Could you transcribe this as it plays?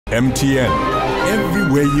MTN,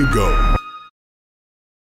 everywhere you go.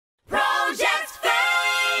 Project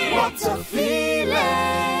Fame! What a feeling!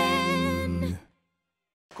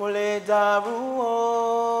 Kole daruo,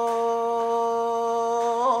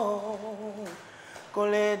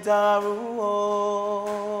 kole daruo,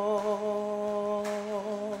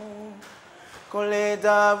 kole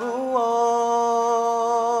daruo,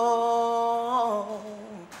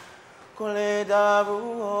 kole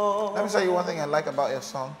daruo. Let me tell you one thing I like about your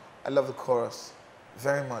song. I love the chorus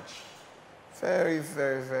very much. Very,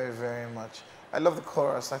 very, very, very much. I love the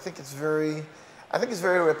chorus. I think it's very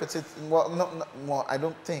repetitive. Well, well, I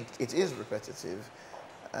don't think it is repetitive.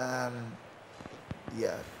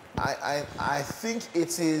 Yeah, I think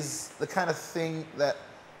it is the kind of thing that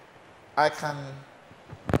I can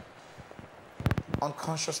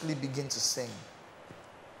unconsciously begin to sing.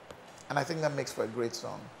 And I think that makes for a great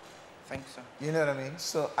song. Thanks, sir. You know what I mean?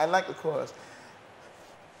 So I like the chorus.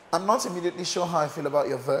 I'm not immediately sure how I feel about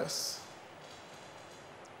your verse.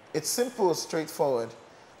 It's simple, straightforward,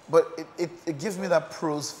 but it gives me that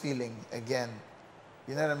prose feeling again.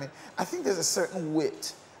 You know what I mean? I think there's a certain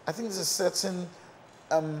wit. I think there's a certain,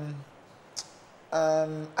 I don't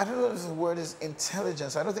know if the word is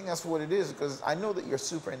intelligence. I don't think that's what it is, because I know that you're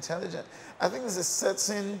super intelligent. I think there's a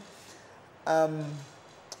certain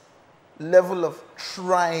level of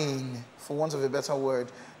trying, for want of a better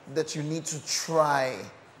word, that you need to try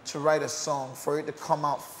to write a song for it to come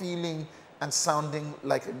out feeling and sounding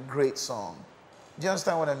like a great song. Do you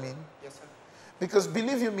understand what I mean? Yes, sir. Because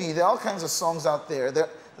believe you me, there are all kinds of songs out there.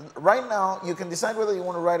 Right now, you can decide whether you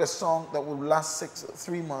want to write a song that will last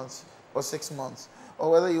 3 months or 6 months, or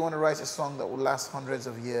whether you want to write a song that will last hundreds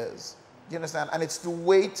of years. Do you understand? And it's the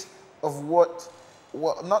weight of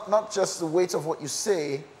not just the weight of what you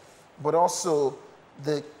say, but also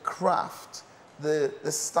the craft, the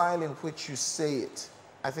style in which you say it.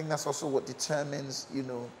 I think that's also what determines, you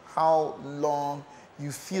know, how long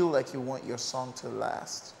you feel like you want your song to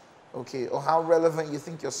last, okay? Or how relevant you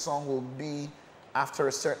think your song will be after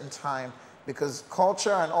a certain time. Because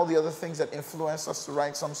culture and all the other things that influence us to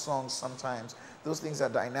write some songs sometimes, those things are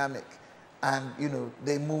dynamic and, you know,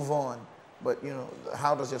 they move on. But, you know,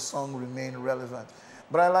 how does your song remain relevant?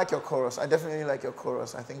 But I like your chorus. I definitely like your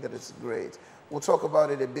chorus. I think that it's great. We'll talk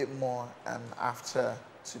about it a bit more after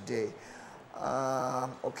today.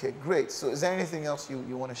 Okay, great. So is there anything else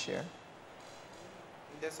you want to share?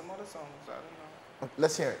 There's some other songs, I don't know.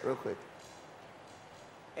 Let's hear it real quick.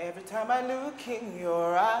 Every time I look in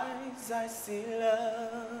your eyes, I see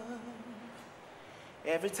love.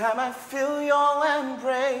 Every time I feel your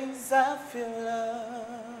embrace, I feel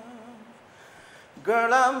love.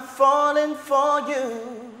 Girl, I'm falling for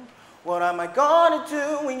you. What am I gonna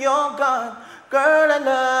do when you're gone? Girl, I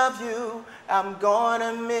love you. I'm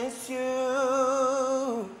gonna miss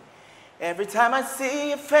you. Every time I see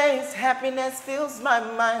your face, happiness fills my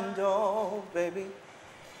mind, oh baby.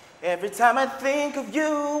 Every time I think of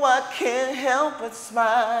you, I can't help but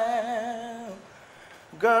smile.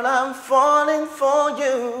 Girl, I'm falling for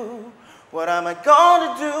you. What am I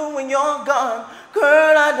gonna do when you're gone?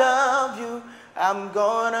 Girl, I love you. I'm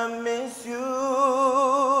gonna miss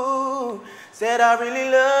you. Said I really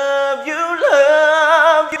love you,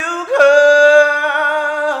 girl.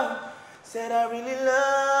 Said I really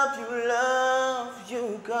love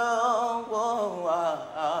you, girl. Whoa,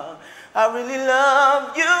 I really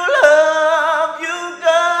love you, girl.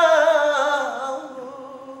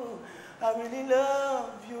 I really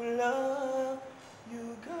love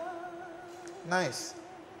you, girl. Nice.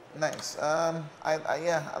 Nice. Yeah,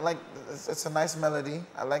 I like. It's a nice melody.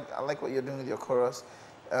 I like what you're doing with your chorus.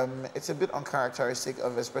 It's a bit uncharacteristic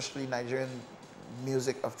of especially Nigerian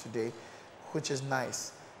music of today, which is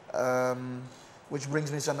nice. Which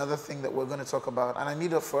brings me to another thing that we're going to talk about, and I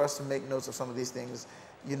need for us to make notes of some of these things.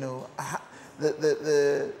 You know,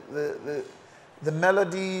 the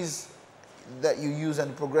melodies that you use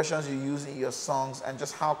and the progressions you use in your songs, and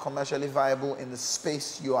just how commercially viable in the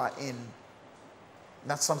space you are in.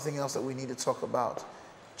 That's something else that we need to talk about.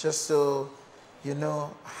 Just so you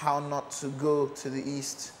know how not to go to the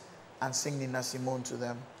East and sing Nina Simone to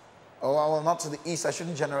them. Or, well, not to the East. I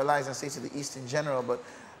shouldn't generalize and say to the East in general, but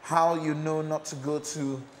how you know not to go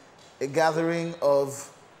to a gathering of,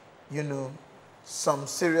 you know, some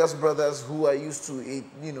serious brothers who are used to it,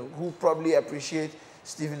 you know, who probably appreciate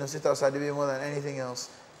Stephen Osita Osadebe more than anything else,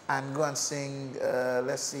 and go and sing,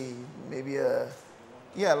 let's see, maybe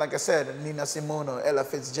yeah, like I said, Nina Simone or Ella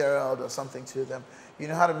Fitzgerald or something to them. You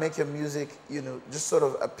know how to make your music, you know, just sort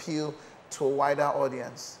of appeal to a wider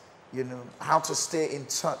audience. You know, how to stay in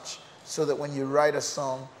touch so that when you write a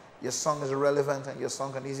song, your song is relevant and your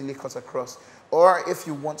song can easily cut across. or if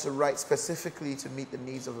you want to write specifically to meet the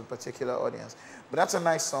needs of a particular audience. But that's a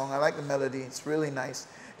nice song. I like the melody. It's really nice.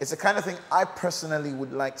 It's the kind of thing I personally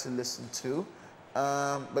would like to listen to.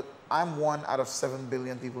 But I'm 1 out of 7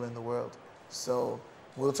 billion people in the world. So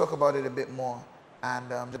we'll talk about it a bit more and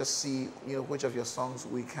just see, you know, which of your songs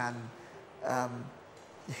we can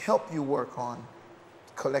help you work on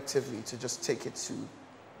collectively to just take it to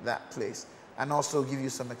that place and also give you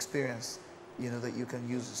some experience, you know, that you can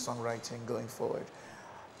use in songwriting going forward.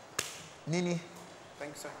 Nini?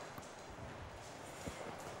 Thanks, sir.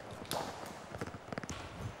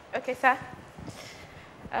 Okay, sir.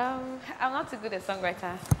 I'm not too good a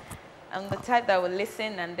songwriter. I'm the type that will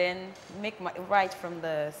listen and then write from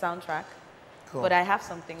the soundtrack. Cool. But I have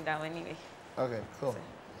something down anyway. Okay, cool. So,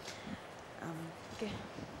 okay.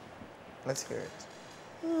 Let's hear it.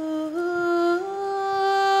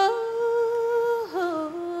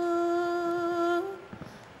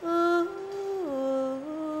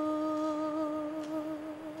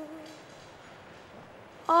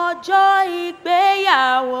 Ọjọ́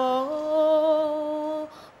ìgbéyàwó,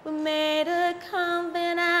 we made a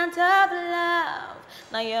covenant of love.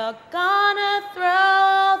 Now you're gonna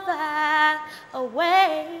throw that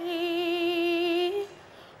away.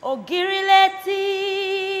 Ògiri létí,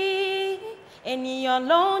 ènìyàn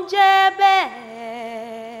ló ń jẹ́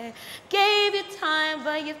bẹ́ẹ̀. Gave you time,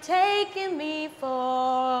 but you've taken me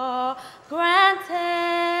for granted.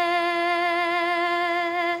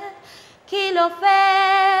 Kí ló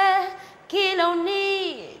fẹ́, kí ló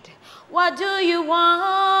need, what do you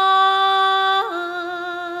want?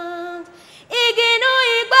 Igi inú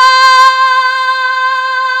igbó,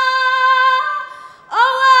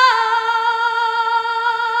 owó,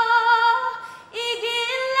 igi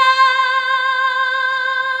ńlá,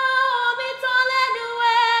 omi tán lẹ́nu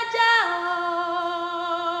ẹja o,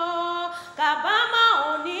 kábàámọ̀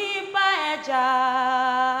ò ní bá ẹja.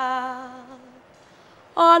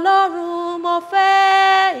 Ọlọ́run mo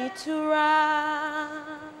fẹ́ ìtura.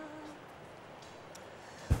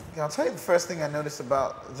 Okay, I'll tell you the first thing I noticed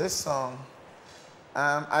about this song.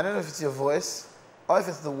 I don't know if it's your voice, or if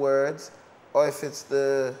it's the words, or if it's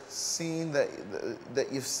the scene that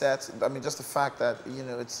you've set. I mean, just the fact that, you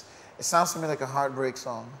know, it sounds to me like a heartbreak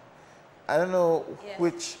song. I don't know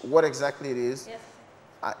what exactly it is. Yes.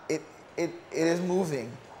 It is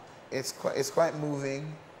moving. It's quite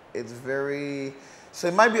moving. It's very. So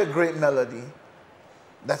it might be a great melody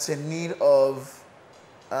that's in need of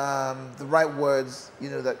the right words, you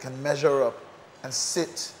know, that can measure up and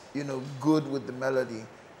sit, you know, good with the melody.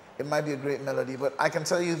 It might be a great melody, but I can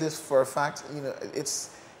tell you this for a fact, you know,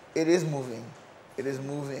 it is moving. It is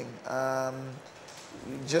moving.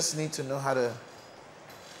 You just need to know how to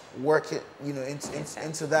work it, you know,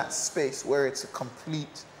 into that space where it's a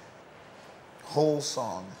complete whole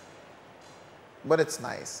song. But it's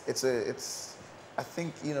nice. I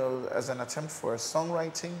think, you know, as an attempt for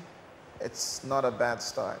songwriting, it's not a bad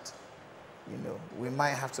start. You know, we might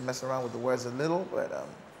have to mess around with the words a little, but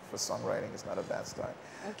for songwriting, it's not a bad start.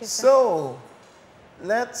 Okay, so,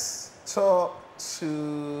 let's talk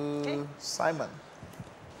to Simon.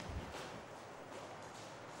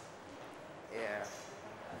 Yeah.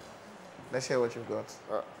 Let's hear what you've got.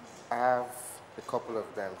 I have a couple of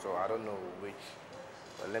them, so I don't know which.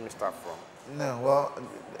 But let me start from. No, well,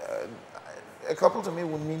 a couple to me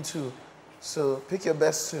would mean two. So pick your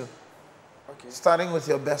best two. Okay. Starting with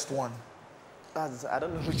your best one. I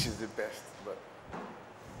don't know which is the best, but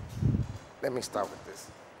let me start with this.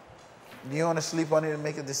 Do you want to sleep on it and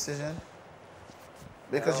make a decision?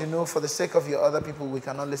 Because you know, for the sake of your other people, we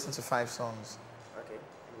cannot listen to 5 songs. Okay,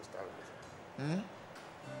 let me start with this.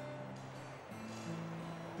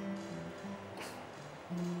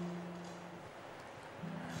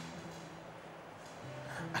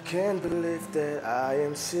 I can't believe that I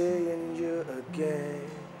am seeing you again.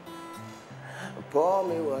 Pour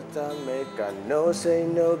me what I make, I know, say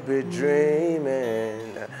no, be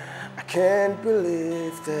dreaming. I can't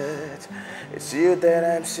believe that it's you that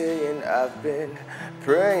I'm seeing. I've been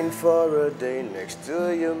praying for a day next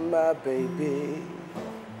to you, my baby.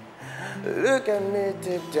 Look at me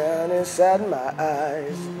deep down inside my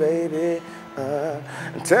eyes, baby.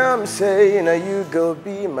 And tell me, say, you know, you go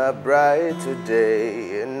be my bride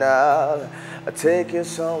today. And I'll take you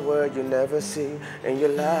somewhere you never see in your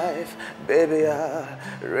life. Baby, I'll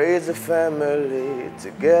raise a family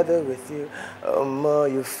together with you. Oh, more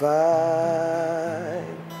you find.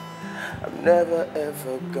 I'm never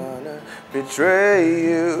ever gonna betray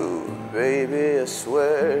you, baby, I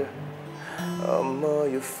swear. Oh, more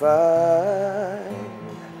you find.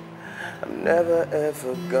 I'm never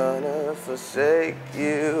ever gonna forsake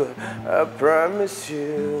you, I promise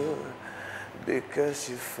you. because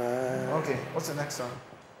you're fine. Okay, what's the next song?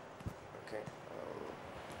 Okay.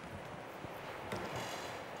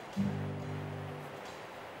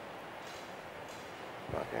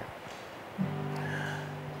 Okay.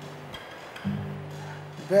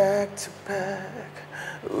 Back to back,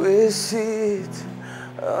 we sit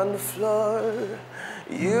on the floor,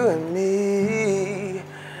 you and me.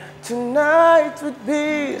 Tonight would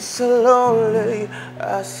be so lonely.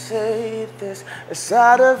 I say this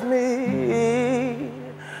inside of me.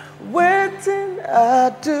 Waiting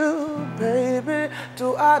I do, baby.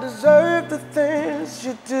 Do I deserve the things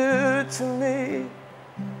you do to me?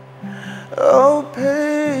 Oh,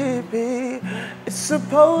 baby, it's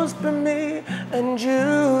supposed to be me and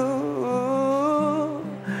you.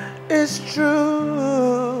 It's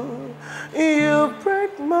true. You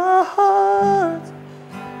break my heart.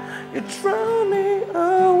 You throw me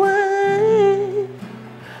away.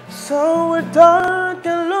 So dark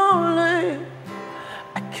and lonely.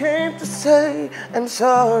 I came to say I'm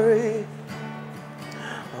sorry.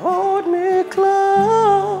 Hold me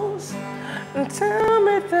close and tell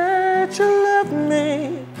me that you love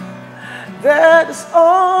me. That is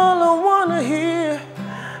all I wanna hear.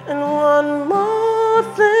 And one more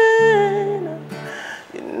thing,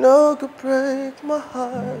 you know, could break my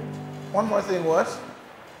heart. One more thing, what?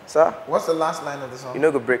 Sir? What's the last line of the song? You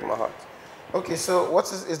know, could break my heart. Okay, so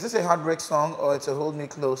what's this, is this a heartbreak song or it's a Hold Me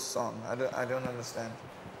Close song? I don't understand.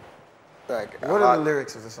 Like, What are the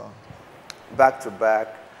lyrics of the song? Back to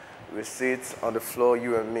back, we sit on the floor,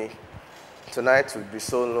 you and me. Tonight would be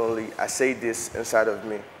so lonely. I say this inside of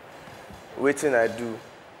me. Waiting I do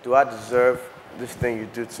I deserve this thing you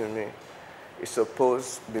do to me? It's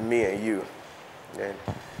supposed to be me and you. Then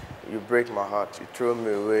you break my heart, you throw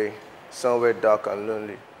me away, somewhere dark and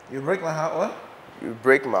lonely. You break my heart, what? You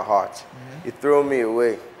break my heart, you throw me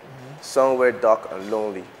away, somewhere dark and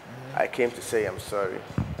lonely. I came to say I'm sorry.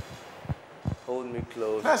 Hold me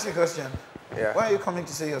close. Can I ask you a question? Yeah. Why are you coming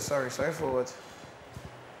to say you're sorry? Sorry for what?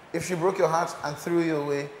 If she broke your heart and threw you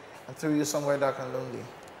away and threw you somewhere dark and lonely.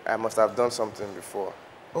 I must have done something before.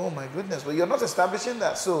 Oh my goodness, but you're not establishing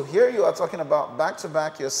that. So here you are talking about back to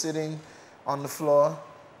back, you're sitting on the floor.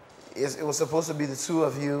 It was supposed to be the two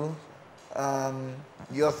of you.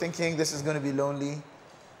 You're thinking this is going to be lonely.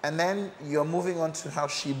 And then you're moving on to how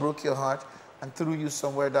she broke your heart and threw you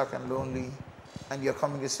somewhere dark and lonely. And you're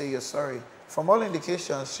coming to say you're sorry. From all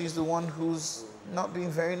indications, she's the one who's not being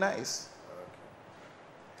very nice.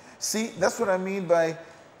 See, that's what I mean by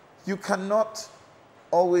you cannot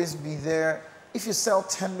always be there. If you sell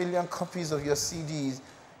 10 million copies of your CDs,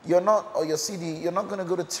 you're not going to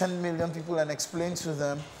go to 10 million people and explain to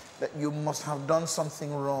them that you must have done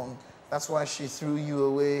something wrong. That's why she threw you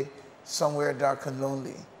away somewhere dark and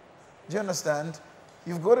lonely. Do you understand?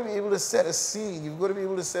 You've got to be able to set a scene. You've got to be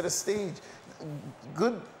able to set a stage.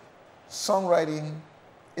 Good songwriting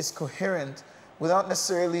is coherent without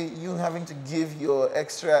necessarily you having to give your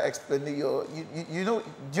extra explanation. You know, do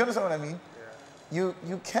you understand what I mean? Yeah.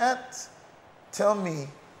 You can't tell me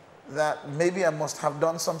that maybe I must have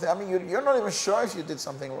done something. I mean, you're not even sure if you did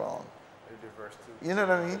something wrong. Maybe verse 2. You know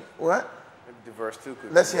what I mean? What? Maybe the verse 2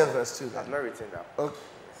 could Let's hear verse 2 then. I've not written that. Okay.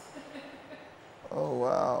 Oh,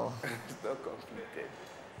 wow. It's not completed.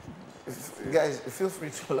 Guys, feel free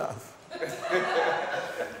to laugh.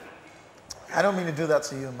 I don't mean to do that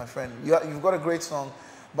to you, my friend. You've got a great song,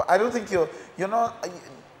 but I don't think you're not.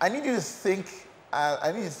 I need you to think.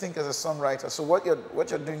 I need you to think as a songwriter. So what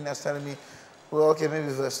you're doing now is telling me, well, okay, maybe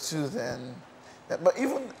verse 2 then. But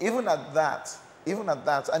even at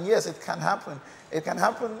that, and yes, it can happen. It can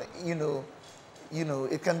happen. You know,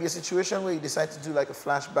 it can be a situation where you decide to do like a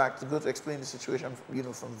flashback to go to explain the situation.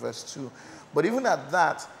 From verse 2. But even at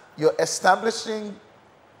that, you're establishing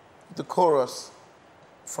the chorus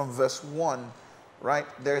from verse 1, right?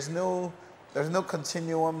 There's no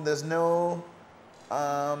continuum. There's no.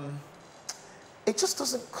 It just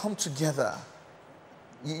doesn't come together.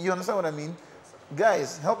 You understand what I mean?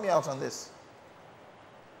 Guys, help me out on this.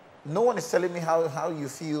 No one is telling me how you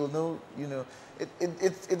feel. No,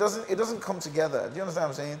 it doesn't come together. Do you understand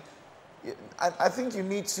what I'm saying? I think you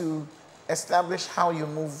need to establish how you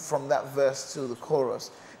move from that verse to the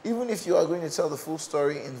chorus. Even if you are going to tell the full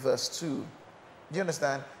story in verse 2, do you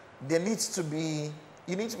understand? You need to be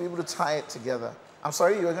able to tie it together. I'm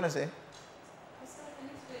sorry, you were going to say? I said there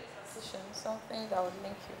needs to be a transition, something that would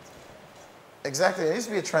link you to it. Exactly, there needs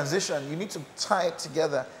to be a transition. You need to tie it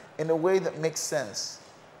together in a way that makes sense.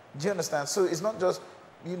 Do you understand? So it's not just,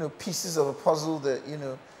 pieces of a puzzle that,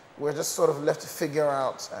 we're just sort of left to figure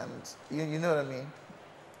out, and you know what I mean?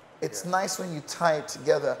 It's nice when you tie it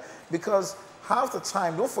together, because half the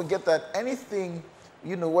time, don't forget that anything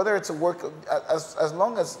you know, whether it's a work of, as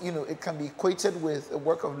long as, you know, it can be equated with a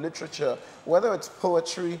work of literature, whether it's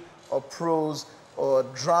poetry or prose or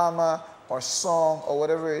drama or song or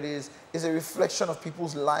whatever it is a reflection of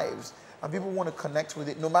people's lives. And people want to connect with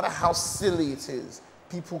it. No matter how silly it is,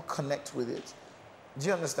 people connect with it. Do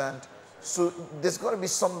you understand? So there's got to be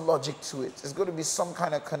some logic to it. There's got to be some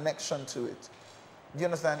kind of connection to it. Do you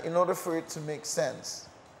understand? In order for it to make sense.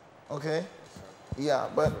 Okay? Yeah,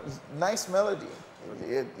 but nice melody.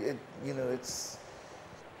 You know, it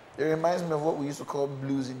reminds me of what we used to call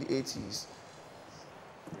blues in the 80s.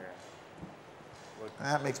 Yeah. And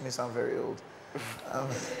that makes me sound very old.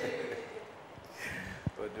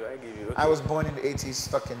 What do I give you? Okay. I was born in the 80s,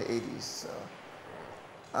 stuck in the 80s. So,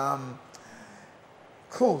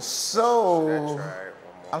 cool. So, Should I try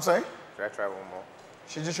one more? I'm sorry? Should I try one more?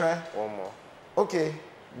 Should you try? One more. Okay,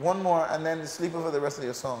 one more, and then sleep over the rest of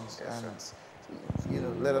your songs, Yes, and you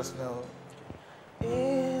know, let us know.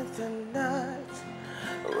 In the night,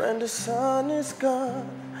 when the sun is gone,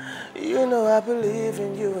 you know I believe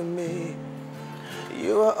in you and me.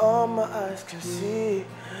 You are all my eyes can see.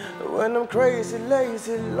 When I'm crazy,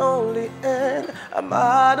 lazy, lonely, and I'm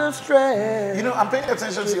out of strength. You know, I'm paying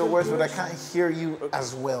attention to your words, but I can't hear you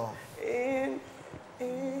as well. In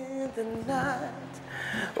the night,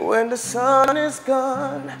 when the sun is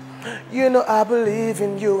gone, you know I believe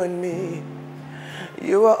in you and me.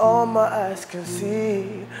 You are all my eyes can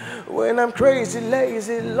see. When I'm crazy,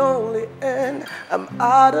 lazy, lonely, and I'm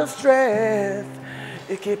out of strength,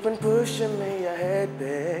 you keep on pushing me ahead,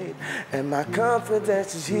 babe. And my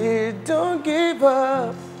confidence is here, don't give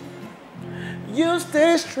up. You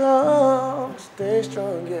stay strong,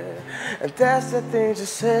 yeah. And that's the thing to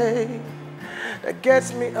say that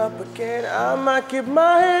gets me up again. I might keep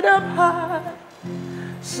my head up high,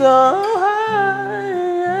 so high,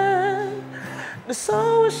 yeah. The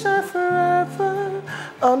sun will shine forever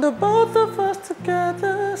on the both of us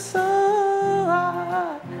together, so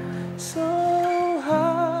high, so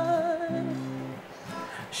high.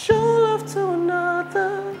 Show love to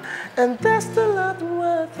another, and that's the love and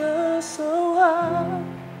weather, so high.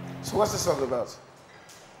 So what's the song about?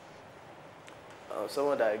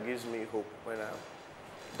 Someone that gives me hope when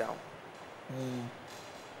I'm down.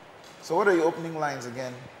 So what are your opening lines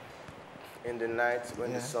again? In the night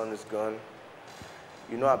when the sun is gone,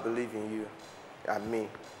 you know I believe in you. And me.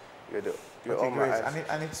 You're Okay, all my great. eyes.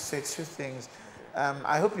 I need to say two things.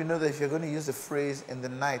 I hope you know that if you're going to use the phrase in the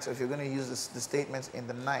night, or if you're going to use the statements in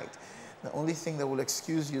the night, the only thing that will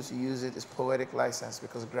excuse you to use it is poetic license,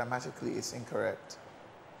 because grammatically it's incorrect.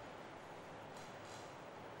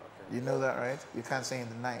 Okay. You know that, right? You can't say in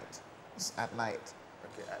the night. It's at night.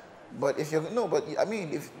 Okay. But if you're, no, but I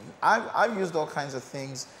mean, if I've used all kinds of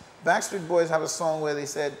things. Backstreet Boys have a song where they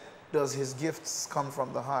said, does his gifts come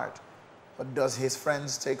from the heart? Or does his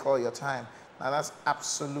friends take all your time? Now that's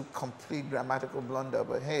absolute, complete grammatical blunder,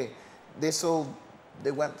 but hey, they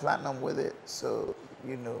went platinum with it. So,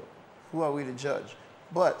 you know, who are we to judge?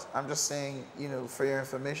 But I'm just saying, you know, for your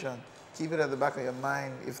information, keep it at the back of your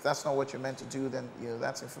mind. If that's not what you're meant to do, then, you know,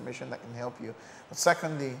 that's information that can help you. But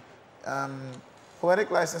secondly,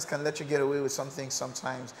 poetic license can let you get away with some things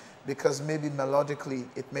sometimes because maybe melodically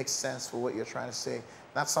it makes sense for what you're trying to say.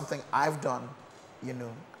 That's something I've done, you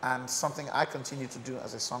know, and something I continue to do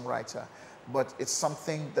as a songwriter. But it's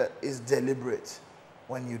something that is deliberate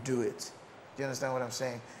when you do it. Do you understand what I'm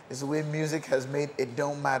saying? It's the way music has made It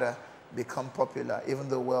Don't Matter become popular, even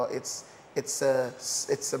though, well, it's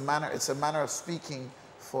a manner of speaking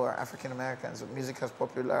for African Americans. Music has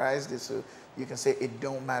popularized it, so you can say it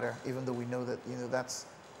don't matter, even though we know that, you know, that's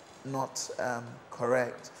not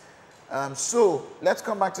correct. So let's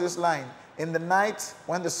come back to this line. In the night,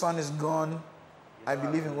 when the sun is gone, I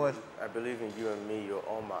believe in what? I believe in you and me. You're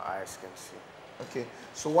all my eyes can see. Okay.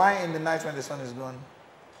 So why in the night when the sun is gone?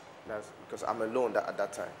 That's because I'm alone at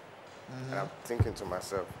that time. And I'm thinking to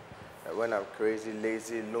myself that when I'm crazy,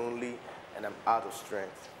 lazy, lonely, and I'm out of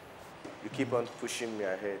strength, you keep on pushing me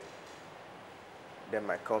ahead, then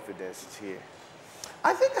my confidence is here.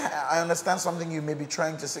 I think I understand something you may be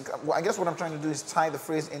trying to say. Well, I guess what I'm trying to do is tie the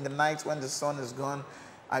phrase, in the night when the sun is gone,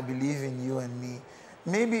 I believe in you and me.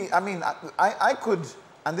 Maybe, I mean, I could,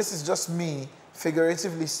 and this is just me,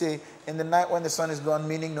 figuratively say, in the night when the sun is gone,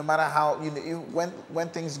 meaning no matter how, you know, when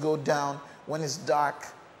things go down, when it's dark,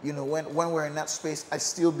 you know, when we're in that space, I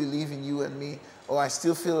still believe in you and me, or I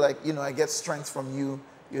still feel like, you know, I get strength from you,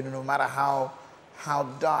 you know, no matter how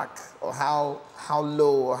dark or how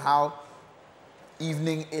low or how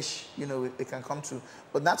evening-ish, you know, it can come to.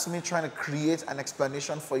 But that's me trying to create an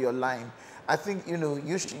explanation for your line. I think, you know,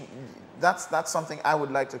 that's something I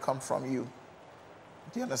would like to come from you.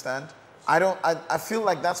 Do you understand? I feel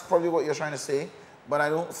like that's probably what you're trying to say, but I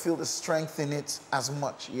don't feel the strength in it as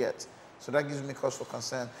much yet. So that gives me cause for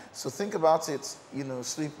concern. So think about it, you know,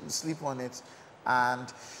 sleep on it.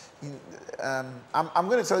 And I'm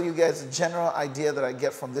going to tell you guys a general idea that I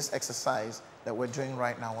get from this exercise that we're doing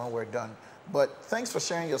right now when we're done. But thanks for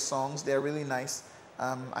sharing your songs. They're really nice.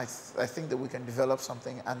 I think that we can develop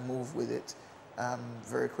something and move with it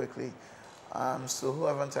very quickly. So who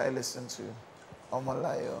haven't I listened to?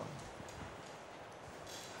 Omalayo.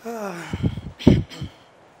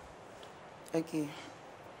 Okay.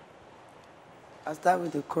 I'll start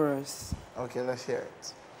with the chorus. Okay, let's hear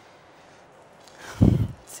it.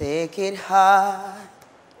 Take it high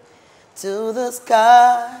to the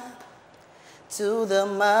sky, to the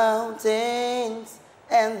mountains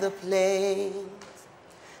and the plains.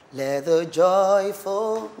 Let the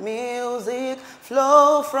joyful music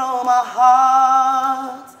flow from our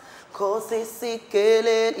hearts. Contestant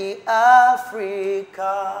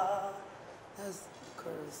Africa. That's the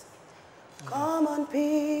chorus. Come on,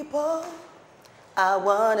 people, I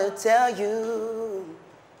want to tell you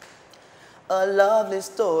a lovely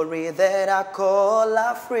story that I call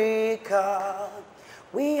Africa.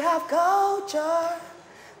 We have culture,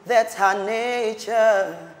 that's our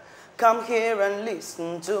nature. Come here and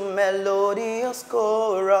listen to melodious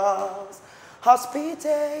chorus.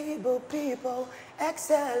 Hospitable people,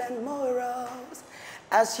 excellent morals.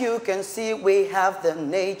 As you can see, we have the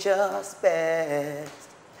nature's best.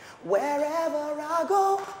 Wherever I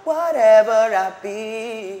go, whatever I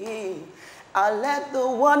be, I'll let the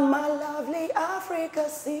one my lovely Africa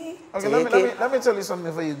see. Okay, let me tell you something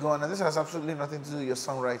before you go on. And this has absolutely nothing to do with your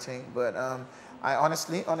songwriting, but I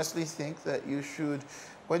honestly think that you should,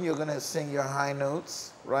 when you're gonna sing your high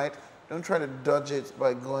notes, right? Don't try to dodge it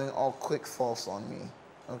by going all quick false on me,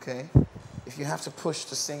 okay? If you have to push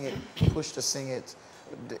to sing it, push to sing it.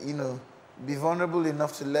 You know, be vulnerable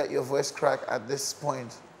enough to let your voice crack at this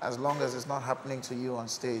point, as long as it's not happening to you on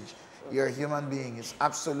stage. You're a human being. It's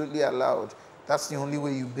absolutely allowed. That's the only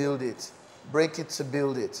way you build it. Break it to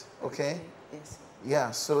build it, okay? Yes. Yeah,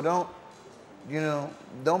 so don't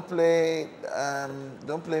play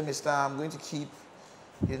Mr. I'm going to keep,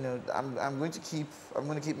 you know, I'm going to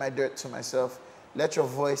keep my dirt to myself. Let your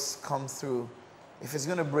voice come through. If it's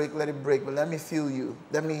going to break, let it break, but let me feel you.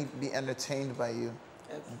 Let me be entertained by you.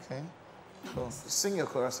 Okay? So sing your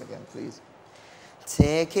chorus again, please.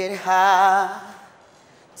 Take it high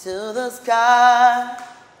to the sky,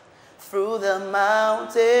 through the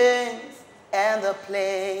mountains and the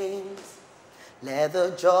plains. Let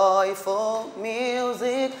the joyful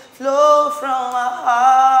music flow from our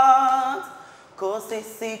hearts.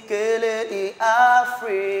 Contestant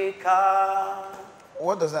Africa.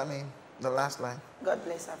 What does that mean, the last line? God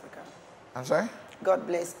bless Africa. I'm sorry? God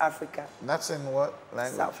bless Africa. That's in what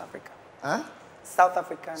language? South Africa. Huh? South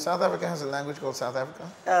African. South Africa has a language called South Africa?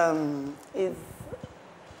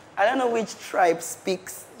 I don't know which tribe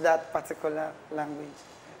speaks that particular language.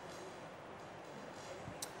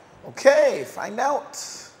 Okay, find out.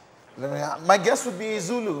 My guess would be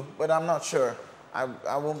Zulu, but I'm not sure.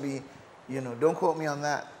 I won't be, you know, don't quote me on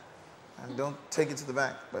that. And don't take it to the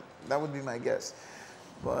bank, but that would be my guess.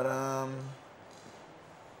 But,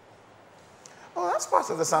 oh, that's part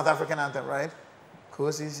of the South African anthem, right?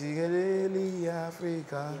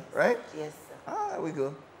 Africa, right? Yes, sir. Ah, there we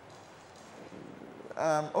go.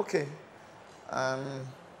 Okay.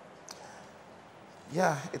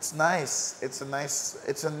 Yeah, it's nice. It's a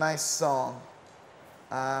nice song.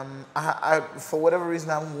 I for whatever reason,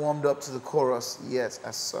 I haven't warmed up to the chorus yet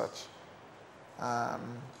as such.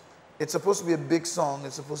 It's supposed to be a big song.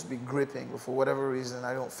 It's supposed to be gripping, but for whatever reason,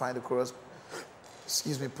 I don't find the chorus,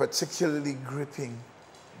 particularly gripping.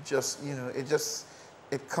 Just, you know,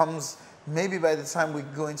 it comes, maybe by the time we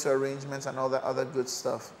go into arrangements and all that other good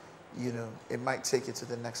stuff, you know, it might take it to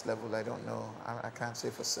the next level. I don't know. I can't say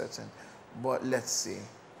for certain. But let's see.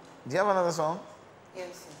 Do you have another song? Yes,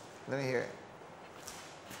 sir. Let me hear it.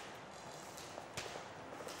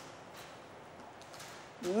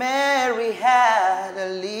 Mary had a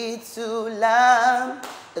little lamb,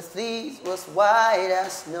 the fleece was white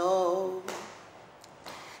as snow.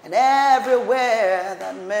 And everywhere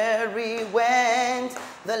that Mary went,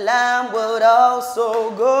 the lamb would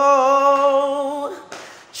also go.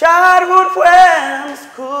 Childhood poems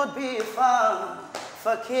could be found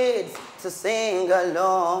for kids to sing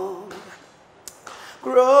along.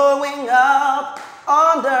 Growing up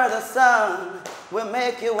under the sun will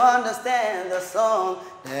make you understand the song.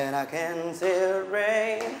 Then I can say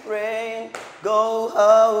rain, rain, go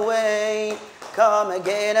away, come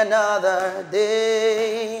again another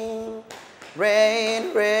day.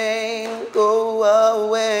 Rain, rain, go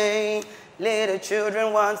away. Little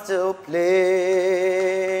children want to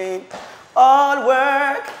play. All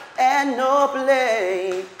work and no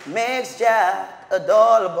play makes Jack a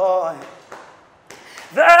dull boy.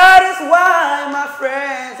 That is why my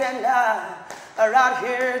friends and I are out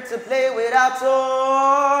here to play with our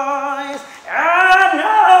toys. I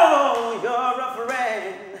know you're a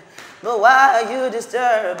friend, but why are you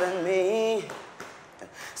disturbing me?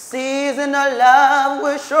 Season of love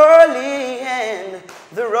will surely end.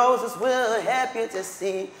 The roses will help you to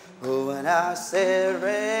see. But when I say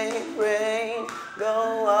rain, rain,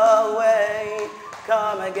 go away,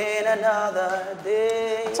 come again another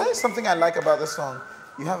day. I'll tell you something I like about this song.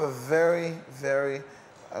 You have a very, very,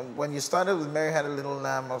 when you started with Mary Had a Little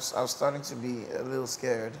Lamb, I was starting to be a little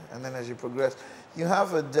scared. And then as you progress, you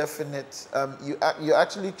have a definite, you're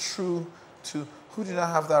actually true to, who did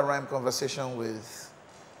I have that rhyme conversation with?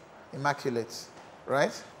 Immaculate,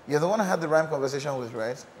 right? You're the one I had the rhyme conversation with,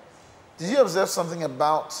 right? Did you observe something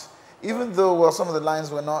about, even though, well, some of the lines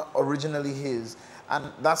were not originally his, and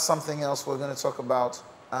that's something else we're going to talk about,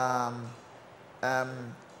 a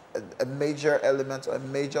major element or a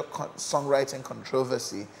major songwriting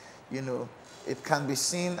controversy. You know, it can be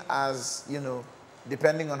seen as, you know,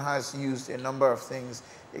 depending on how it's used, a number of things.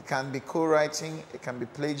 It can be co-writing, it can be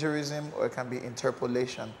plagiarism, or it can be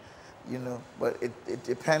interpolation. You know, but it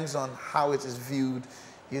depends on how it is viewed,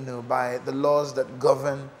 you know, by the laws that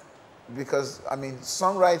govern, because, I mean,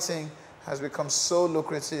 songwriting has become so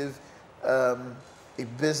lucrative a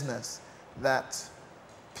business that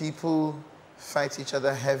people fight each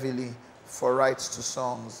other heavily for rights to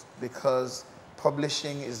songs because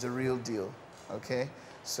publishing is the real deal, okay?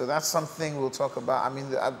 So that's something we'll talk about. I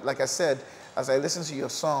mean, like I said, as I listen to your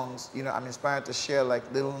songs, you know, I'm inspired to share like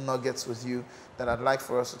little nuggets with you that I'd like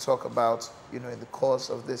for us to talk about, you know, in the course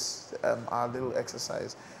of this, our little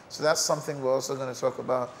exercise. So that's something we're also going to talk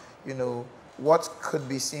about, you know, what could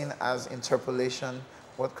be seen as interpolation,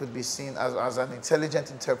 what could be seen as an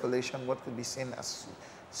intelligent interpolation, what could be seen as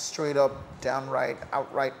straight up, downright,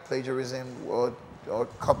 outright plagiarism or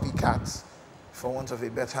copycats, for want of a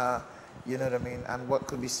better, you know what I mean, and what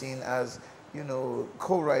could be seen as, you know,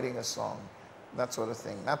 co-writing a song, that sort of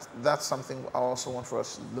thing. That's something I also want for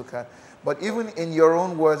us to look at. But even in your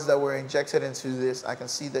own words that were injected into this, I can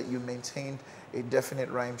see that you maintained a definite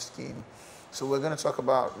rhyme scheme. So we're going to talk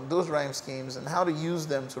about those rhyme schemes and how to use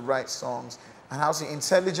them to write songs and how to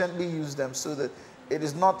intelligently use them so that it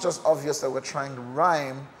is not just obvious that we're trying to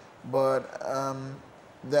rhyme, but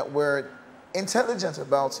that we're intelligent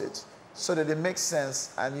about it so that it makes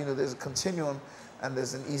sense and, you know, there's a continuum and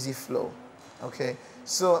there's an easy flow. Okay,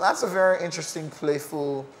 so that's a very interesting,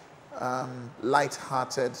 playful,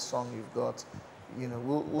 light-hearted song you've got. You know,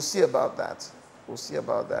 we'll see about that. We'll see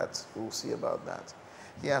about that. We'll see about that.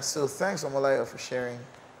 Yeah, so thanks, Omalayo, for sharing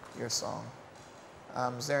your song.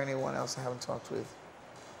 Is there anyone else I haven't talked with?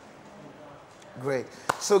 Great.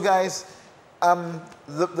 So, guys,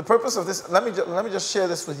 the purpose of this, let me just share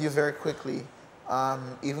this with you very quickly,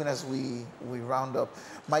 even as we round up.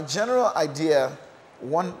 My general idea,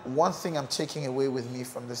 one thing I'm taking away with me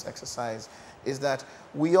from this exercise is that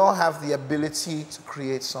we all have the ability to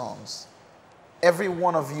create songs. Every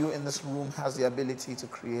one of you in this room has the ability to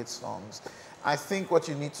create songs. I think what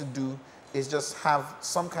you need to do is just have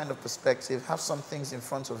some kind of perspective, have some things in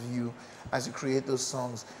front of you as you create those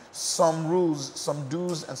songs. Some rules, some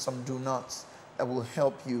do's and some do nots that will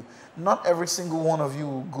help you. Not every single one of you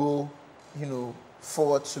will go, you know,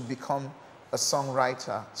 forward to become a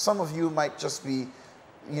songwriter. Some of you might just be,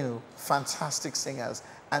 you know, fantastic singers,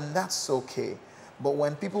 and that's okay. But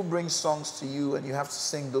when people bring songs to you and you have to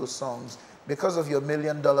sing those songs, because of your $1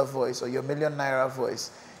 million voice or your $1 million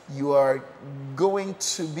voice, you are going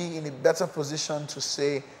to be in a better position to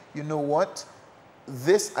say, you know what,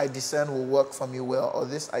 this I discern will work for me well, or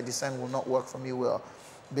this I discern will not work for me well,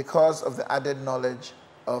 because of the added knowledge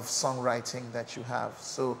of songwriting that you have.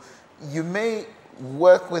 So you may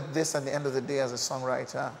work with this at the end of the day as a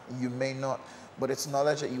songwriter, you may not, but it's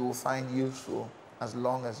knowledge that you will find useful as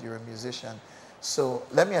long as you're a musician. So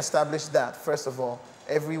let me establish that, first of all,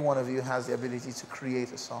 every one of you has the ability to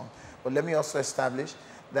create a song. But let me also establish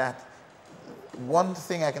that one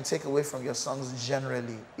thing I can take away from your songs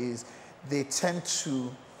generally is they tend to,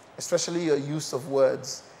 especially your use of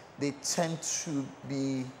words, they tend to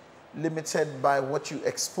be limited by what you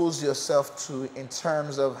expose yourself to in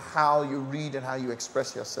terms of how you read and how you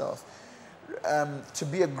express yourself. To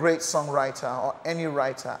be a great songwriter, or any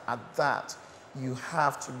writer at that, you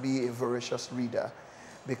have to be a voracious reader,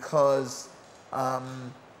 because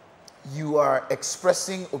you are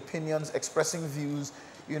expressing opinions, expressing views.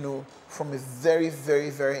 you know, from a very, very,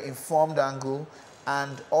 very informed angle,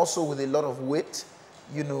 and also with a lot of wit,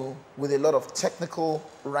 you know, with a lot of technical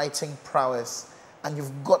writing prowess. And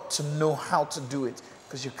you've got to know how to do it,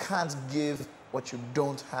 because you can't give what you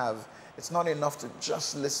don't have. It's not enough to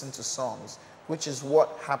just listen to songs, which is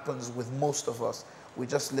what happens with most of us. We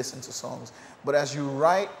just listen to songs. But as you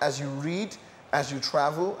write, as you read, as you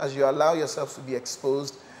travel, as you allow yourself to be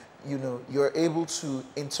exposed, you know, you're able to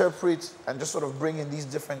interpret and just sort of bring in these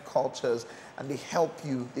different cultures, and they help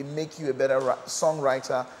you, they make you a better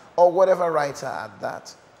songwriter, or whatever writer at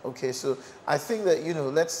that. Okay, so I think that, you know,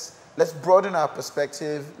 let's broaden our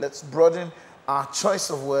perspective, let's broaden our choice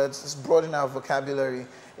of words, let's broaden our vocabulary.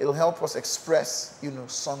 It'll help us express, you know,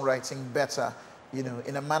 songwriting better, you know,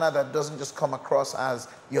 in a manner that doesn't just come across as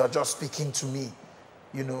you're just speaking to me,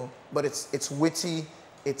 you know, but it's witty,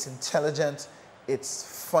 it's intelligent,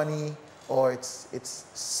 it's funny, or it's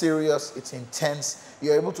serious, it's intense.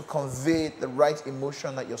 You're able to convey the right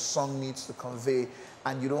emotion that your song needs to convey,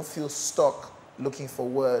 and you don't feel stuck looking for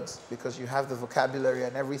words because you have the vocabulary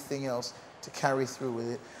and everything else to carry through with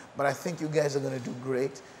it. But I think you guys are going to do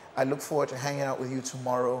great. I look forward to hanging out with you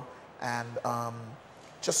tomorrow and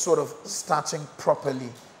just sort of starting properly,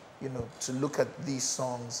 you know, to look at these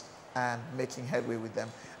songs and making headway with them.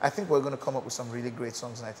 I think we're going to come up with some really great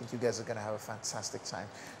songs, and I think you guys are going to have a fantastic time.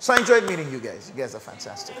 So I enjoyed meeting you guys. You guys are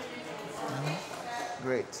fantastic.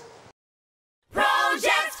 Great.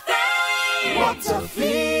 Project Fame. What a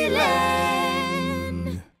feeling.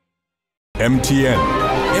 MTN,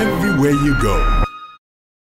 everywhere you go.